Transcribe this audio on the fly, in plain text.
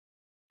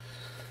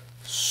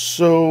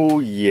So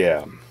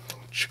yeah,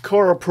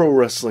 Chikara Pro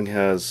Wrestling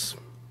has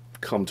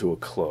come to a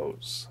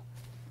close,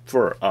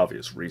 for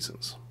obvious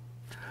reasons.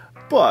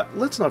 But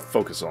let's not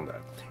focus on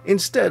that.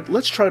 Instead,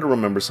 let's try to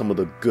remember some of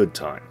the good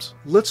times.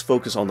 Let's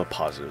focus on the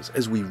positives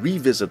as we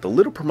revisit the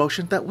little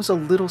promotion that was a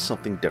little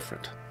something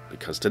different.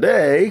 Because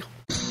today...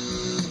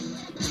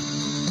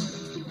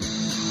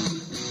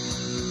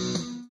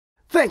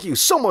 Thank you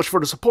so much for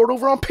the support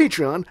over on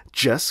Patreon,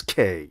 Jess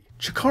K.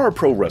 Chikara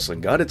Pro Wrestling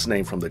got its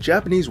name from the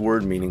Japanese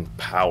word meaning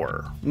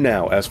power.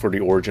 Now, as for the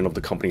origin of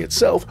the company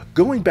itself,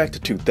 going back to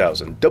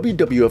 2000,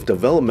 WWF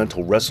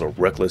developmental wrestler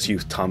Reckless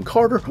Youth Tom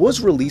Carter was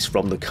released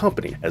from the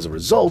company. As a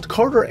result,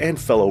 Carter and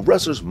fellow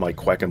wrestlers Mike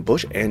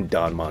Quackenbush and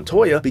Don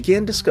Montoya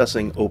began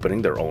discussing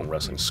opening their own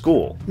wrestling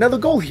school. Now, the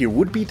goal here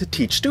would be to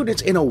teach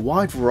students in a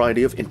wide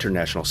variety of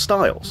international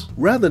styles.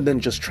 Rather than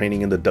just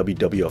training in the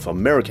WWF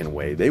American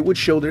way, they would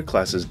show their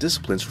classes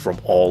disciplines from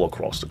all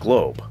across the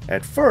globe.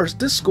 At first,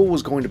 this school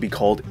was going to be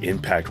called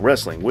Impact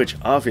Wrestling, which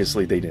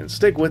obviously they didn't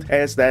stick with,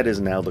 as that is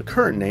now the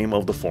current name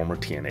of the former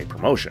TNA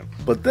promotion.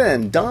 But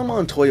then, Don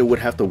Montoya would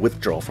have to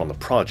withdraw from the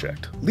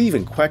project,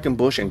 leaving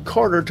Quackenbush and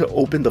Carter to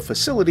open the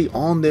facility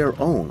on their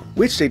own,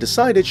 which they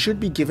decided should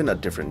be given a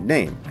different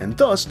name, and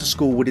thus the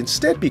school would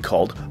instead be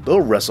called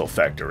the Wrestle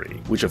Factory,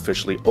 which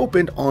officially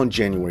opened on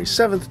January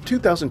 7th,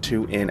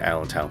 2002 in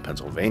Allentown,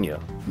 Pennsylvania.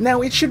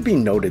 Now, it should be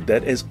noted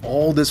that as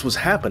all this was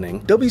happening,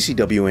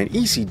 WCW and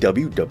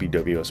ECW,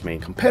 WWF's main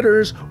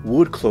competitors,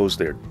 would close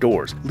their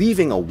doors,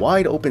 leaving a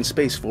wide open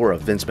space for a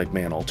Vince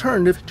McMahon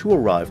alternative to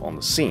arrive on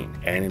the scene.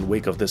 And in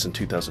wake of this in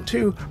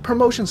 2002,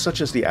 promotions such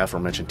as the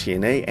aforementioned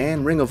TNA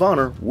and Ring of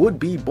Honor would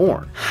be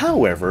born.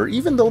 However,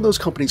 even though those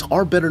companies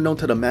are better known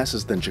to the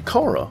masses than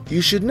Chikara,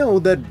 you should know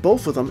that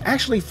both of them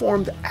actually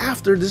formed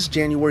after this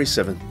January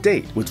 7th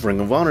date, with Ring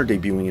of Honor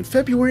debuting in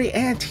February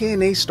and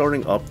TNA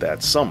starting up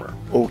that summer.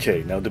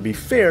 Okay, now to be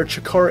fair,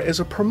 Chikara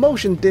as a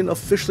promotion didn't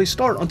officially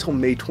start until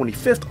May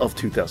 25th of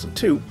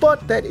 2002,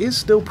 but that is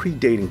still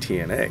predating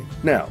TNA.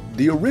 Now,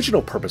 the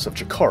original purpose of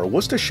Chikara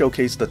was to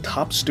showcase the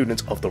top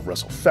students of the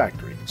Wrestle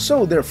Factory,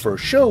 so their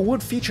first show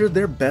would feature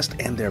their best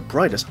and their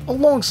brightest,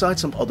 alongside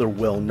some other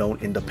well-known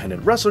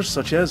independent wrestlers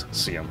such as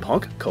CM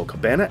Punk, Colt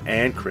Cabana,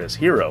 and Chris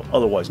Hero,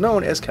 otherwise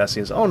known as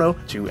Cassius Ohno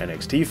to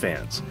NXT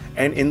fans.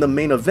 And in the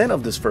main event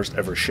of this first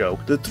ever show,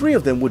 the three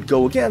of them would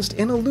go against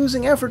in a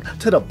losing effort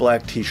to the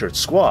Black T-Shirt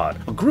Squad,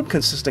 a group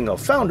consisting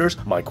of founders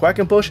Mike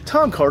Quackenbush,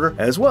 Tom Carter,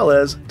 as well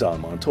as Don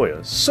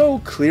Montoya, so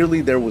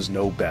clearly there was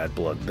no bad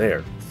blood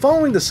there.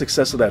 Following the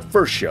success of that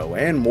first show,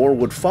 and more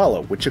would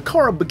follow, with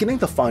Chikara beginning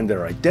to find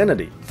their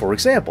identity. For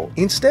example,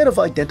 instead of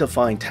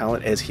identifying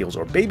talent as heels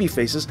or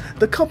babyfaces,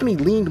 the company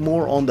leaned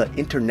more on the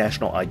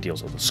international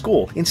ideals of the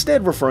school,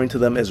 instead referring to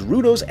them as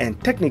Rudos and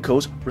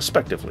Technicos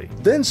respectively.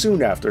 Then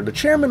soon after, the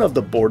chairman of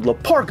the board, La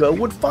Parka,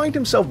 would find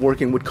himself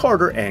working with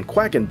Carter and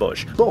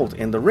Quackenbush, both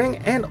in the ring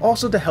and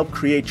also to help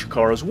create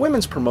Chikara's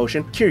women's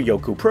promotion,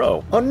 Kiryoku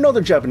Pro,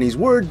 another Japanese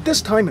word,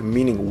 this time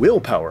meaning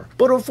willpower.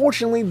 But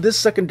unfortunately, this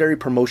secondary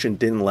promotion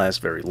didn't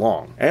last very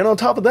long. And on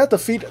top of that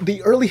defeat,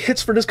 the early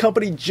hits for this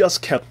company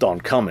just kept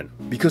on coming.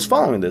 Because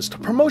following this, the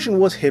promotion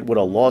was hit with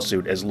a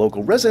lawsuit as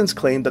local residents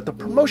claimed that the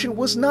promotion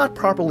was not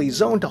properly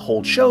zoned to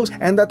hold shows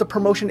and that the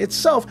promotion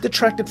itself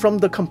detracted from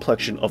the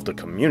complexion of the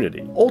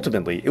community.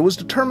 Ultimately, it was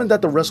determined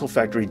that the Wrestle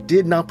Factory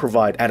did not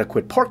provide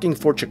adequate parking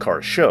for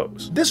Chikara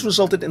shows. This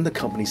resulted in the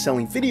company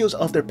selling videos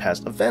of their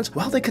past events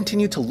while they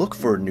continued to look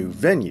for a new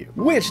venue,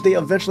 which they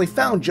eventually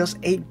found just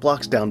 8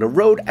 blocks down the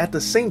road at the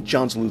St.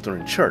 John's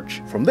Lutheran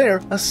Church. From there,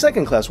 a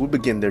second class would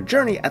begin their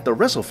journey at the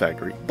Wrestle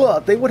Factory,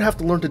 but they would have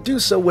to learn to do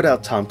so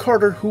without Tom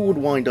Carter, who would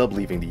wind up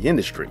leaving the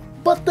industry.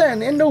 But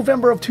then, in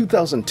November of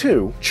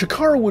 2002,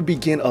 Chikara would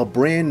begin a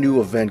brand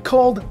new event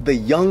called the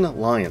Young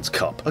Lions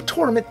Cup, a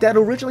tournament that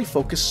originally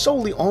focused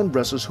solely on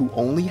wrestlers who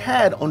only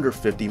had under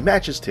 50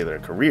 matches to their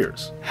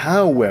careers.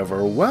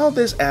 However, while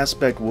this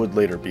aspect would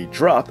later be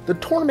dropped, the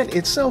tournament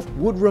itself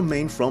would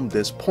remain from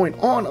this point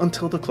on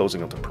until the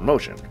closing of the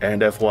promotion.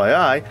 And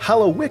FYI,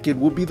 Hala Wicked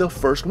would be the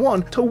first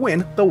one to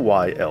win the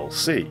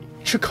YLC.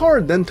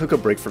 Chikara then took a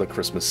break for the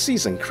Christmas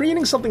season,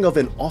 creating something of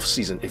an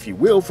off-season, if you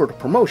will, for the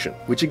promotion,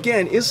 which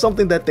again is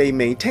something that they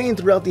maintained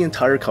throughout the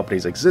entire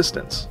company's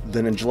existence.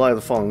 Then in July of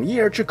the following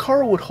year,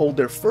 Chikara would hold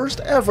their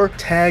first ever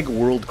Tag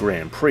World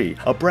Grand Prix,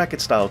 a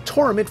bracket-style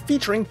tournament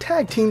featuring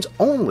tag teams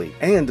only,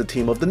 and the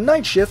team of the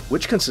Night Shift,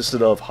 which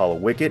consisted of Hala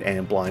Wicked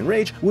and Blind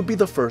Rage, would be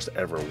the first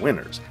ever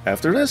winners.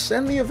 After this,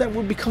 and the event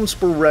would become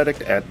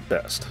sporadic at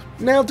best.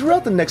 Now,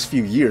 throughout the next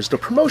few years, the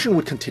promotion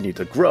would continue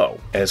to grow,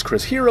 as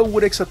Chris Hero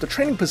would accept a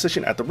training position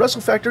at the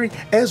Wrestle Factory,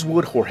 as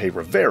would Jorge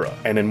Rivera.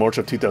 And in March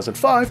of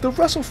 2005, the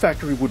Wrestle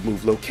Factory would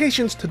move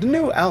locations to the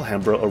new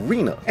Alhambra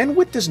Arena. And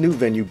with this new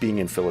venue being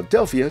in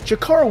Philadelphia,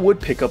 Chikara would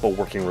pick up a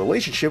working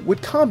relationship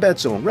with Combat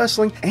Zone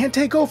Wrestling and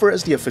take over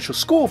as the official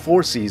school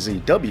for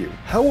CZW.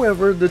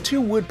 However, the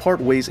two would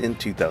part ways in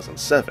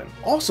 2007.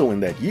 Also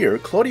in that year,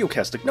 Claudio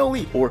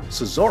Castagnoli, or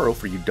Cesaro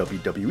for you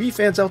WWE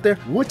fans out there,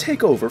 would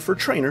take over for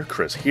trainer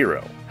Chris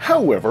Hero.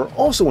 However,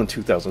 also in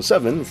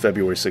 2007,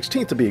 February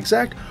 16th to be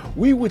exact,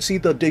 we would see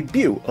the debut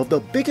debut of the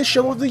biggest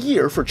show of the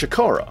year for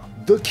Chikara,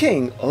 the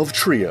King of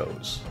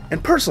Trios.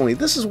 And personally,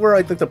 this is where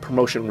I think the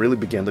promotion really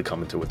began to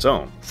come into its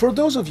own. For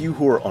those of you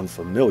who are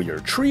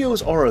unfamiliar,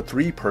 trios are a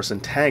 3-person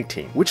tag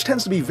team, which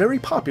tends to be very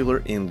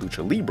popular in Lucha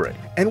Libre.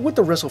 And with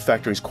the Wrestle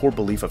Factory's core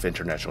belief of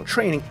international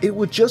training, it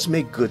would just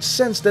make good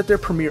sense that their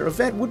premiere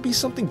event would be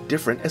something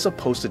different as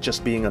opposed to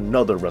just being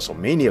another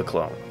WrestleMania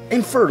clone.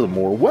 And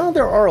furthermore, while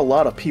there are a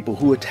lot of people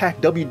who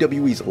attack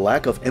WWE's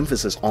lack of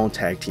emphasis on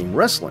tag team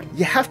wrestling,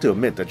 you have to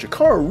admit that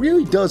Chikara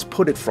really does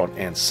put it front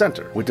and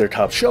center, with their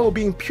top show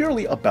being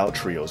purely about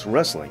trios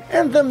wrestling,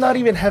 and them not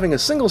even having a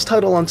singles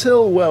title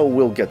until, well,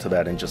 we'll get to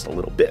that in just a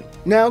little bit.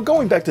 Now,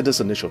 going back to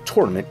this initial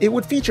tournament, it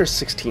would feature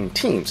 16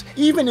 teams,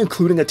 even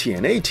including a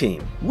TNA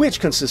team, which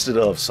consisted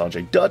of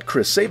Sanjay Dutt,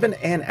 Chris Sabin,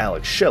 and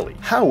Alex Shelley.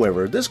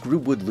 However, this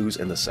group would lose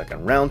in the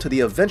second round to the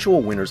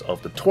eventual winners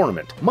of the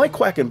tournament, Mike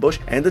Quackenbush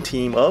and the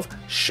team of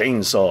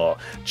Chainsaw,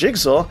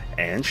 Jigsaw,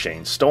 and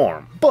Shane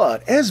Storm.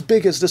 But as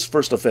big as this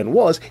first event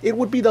was, it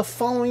would be the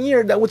following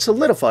year that would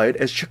solidify it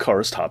as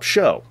Chikara's top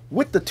show,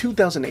 with the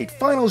 2008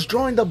 finals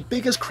drawing the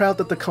biggest crowd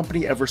that the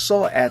company ever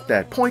saw at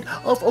that point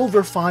of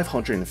over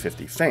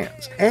 550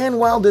 fans. And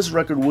while this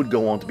record would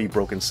go on to be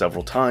broken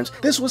several times,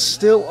 this was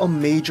still a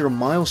major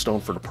milestone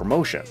for the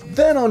promotion.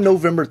 Then on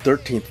November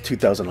 13th,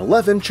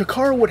 2011,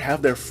 Chikara would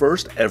have their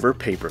first ever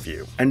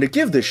pay-per-view. And to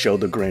give this show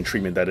the grand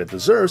treatment that it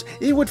deserves,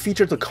 it would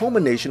feature the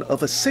culmination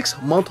of a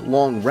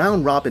 6-month-long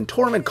round-robin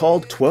tournament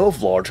called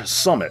 12 Large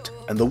Summit,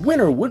 and the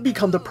winner would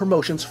become the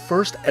promotion's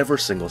first ever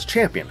singles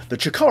champion, the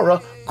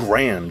Chikara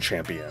Grand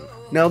Champion.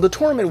 Now, the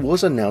tournament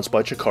was announced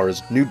by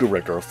Chikara's new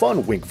director of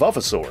fun, Wink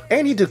Vavasaur,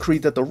 and he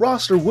decreed that the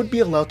roster would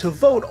be allowed to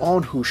vote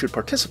on who should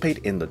participate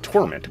in the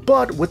tournament,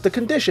 but with the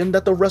condition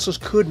that the wrestlers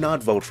could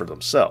not vote for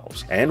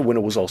themselves. And when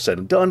it was all said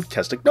and done,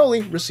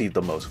 Castagnoli received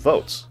the most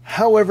votes.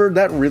 However,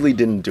 that really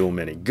didn't do him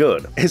any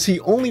good, as he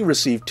only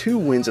received 2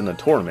 wins in the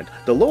tournament,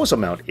 the lowest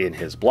amount in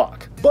his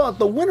block. But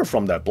the winner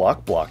from that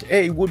block, Block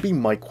A, would be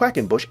Mike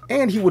Quackenbush,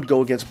 and he would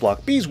go against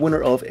Block B's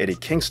winner of Eddie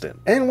Kingston.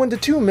 And when the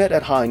two met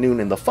at high noon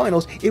in the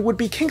finals, it would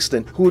be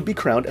Kingston who would be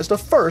crowned as the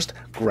first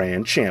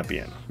Grand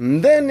Champion.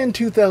 Then in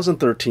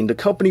 2013, the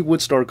company would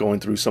start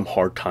going through some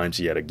hard times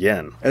yet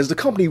again, as the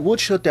company would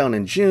shut down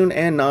in June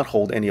and not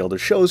hold any other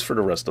shows for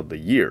the rest of the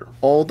year.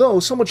 Although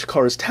some of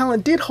Chikara's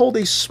talent did hold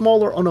a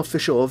smaller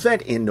unofficial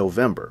event in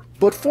November.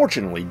 But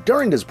fortunately,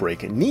 during this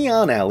break,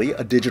 Neon Alley,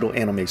 a digital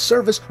anime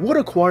service, would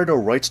acquire the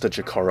rights to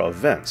Chikara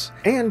events,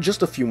 and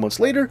just a few months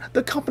later,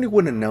 the company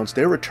would announce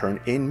their return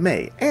in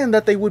May, and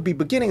that they would be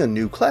beginning a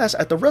new class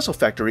at the Wrestle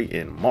Factory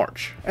in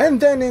March.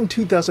 And then in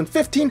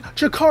 2015,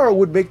 Chikara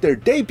would make their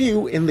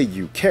debut in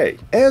the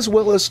UK, as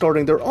well as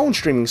starting their own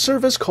streaming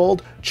service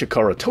called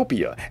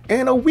Chikaratopia,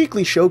 and a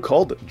weekly show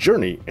called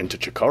Journey into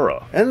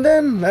Chikara. And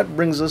then that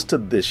brings us to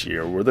this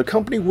year, where the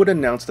company would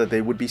announce that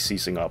they would be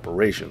ceasing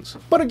operations.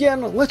 But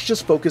again, let's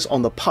just focus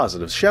on the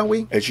positives, shall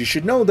we? As you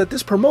should know that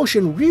this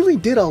promotion really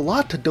did a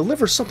lot to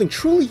deliver something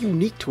truly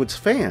unique to its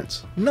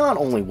fans. Not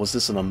only was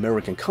this an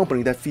American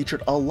company that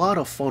featured a lot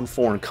of fun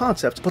foreign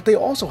concepts, but they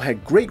also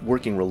had great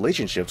working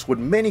relationships with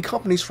many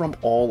companies from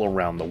all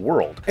around the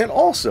world. And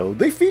also,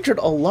 they featured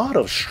a lot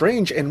of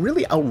strange and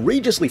really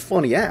outrageously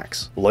funny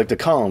acts, like the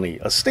Colony,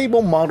 a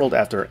stable modeled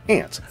after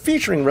Ants,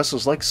 featuring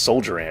wrestlers like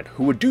Soldier Ant,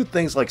 who would do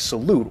things like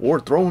salute or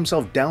throw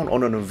himself down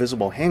on an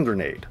invisible hand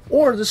grenade,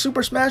 or the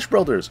Super Smash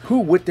Brothers, who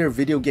with their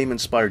video game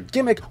inspired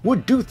gimmick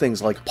would do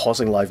things like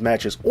pausing live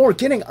matches or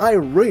getting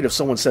irate if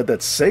someone said that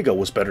Sega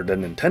was better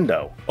than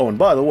Nintendo. Oh, and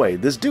by the way,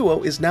 this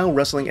duo is now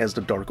wrestling as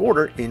the Dark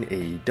Order in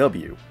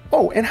AEW.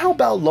 Oh, and how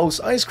about Los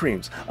Ice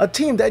Creams, a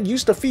team that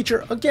used to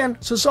feature, again,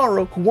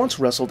 Cesaro, who once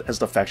wrestled as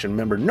the faction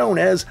member known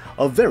as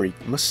a very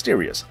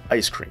mysterious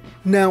ice cream.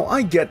 Now,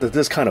 I get that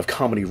this kind of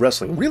comedy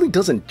wrestling really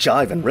doesn't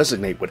jive and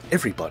resonate with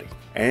everybody.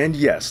 And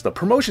yes, the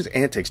promotion's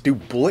antics do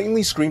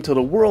blatantly scream to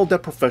the world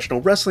that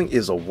professional wrestling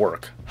is a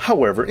work.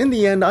 However, in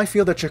the end, I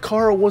feel that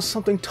Chikara was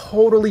something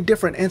totally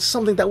different and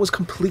something that was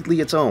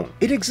completely its own.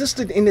 It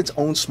existed in its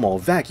own small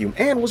vacuum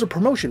and was a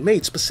promotion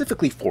made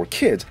specifically for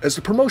kids, as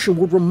the promotion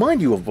would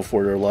remind you of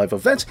before their live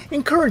events,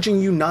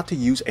 encouraging you not to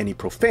use any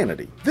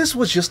profanity. This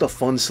was just a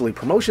fun, silly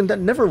promotion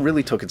that never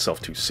really took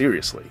itself too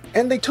seriously.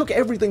 And they took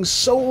everything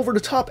so over the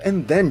top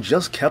and then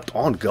just kept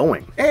on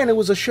going. And it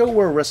was a show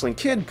where a wrestling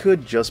kid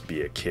could just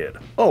be a kid.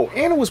 Oh,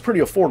 and it was pretty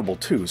affordable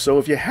too, so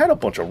if you had a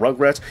bunch of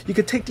Rugrats, you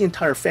could take the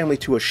entire family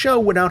to a show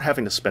without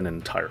having to spend an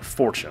entire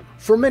fortune.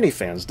 For many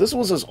fans, this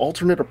was as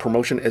alternate a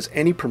promotion as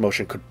any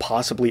promotion could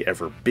possibly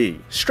ever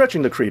be,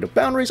 stretching the creative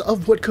boundaries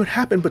of what could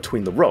happen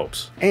between the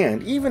ropes.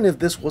 And even if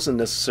this wasn't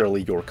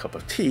necessarily your cup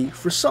of tea,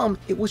 for some,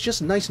 it was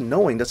just nice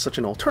knowing that such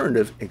an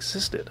alternative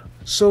existed.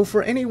 So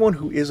for anyone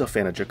who is a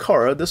fan of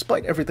Chikara,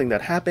 despite everything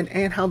that happened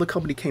and how the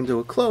company came to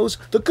a close,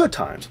 the good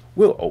times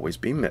will always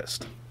be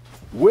missed.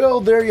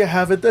 Well, there you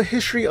have it, the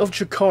history of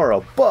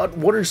Chikara. But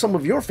what are some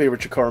of your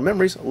favorite Chikara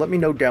memories? Let me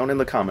know down in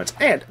the comments.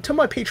 And to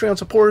my Patreon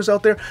supporters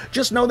out there,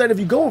 just know that if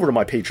you go over to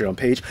my Patreon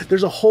page,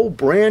 there's a whole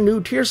brand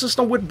new tier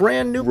system with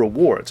brand new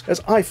rewards. As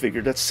I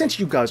figured that since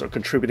you guys are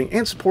contributing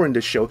and supporting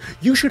this show,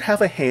 you should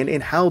have a hand in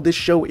how this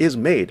show is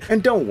made.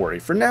 And don't worry,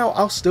 for now,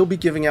 I'll still be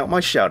giving out my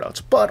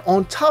shoutouts. But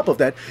on top of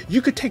that,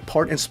 you could take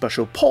part in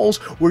special polls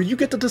where you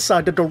get to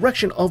decide the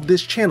direction of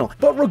this channel.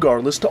 But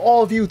regardless, to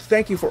all of you,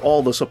 thank you for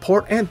all the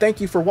support and thank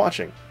you for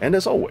watching. And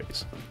as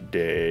always,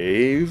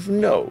 Dave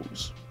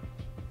knows.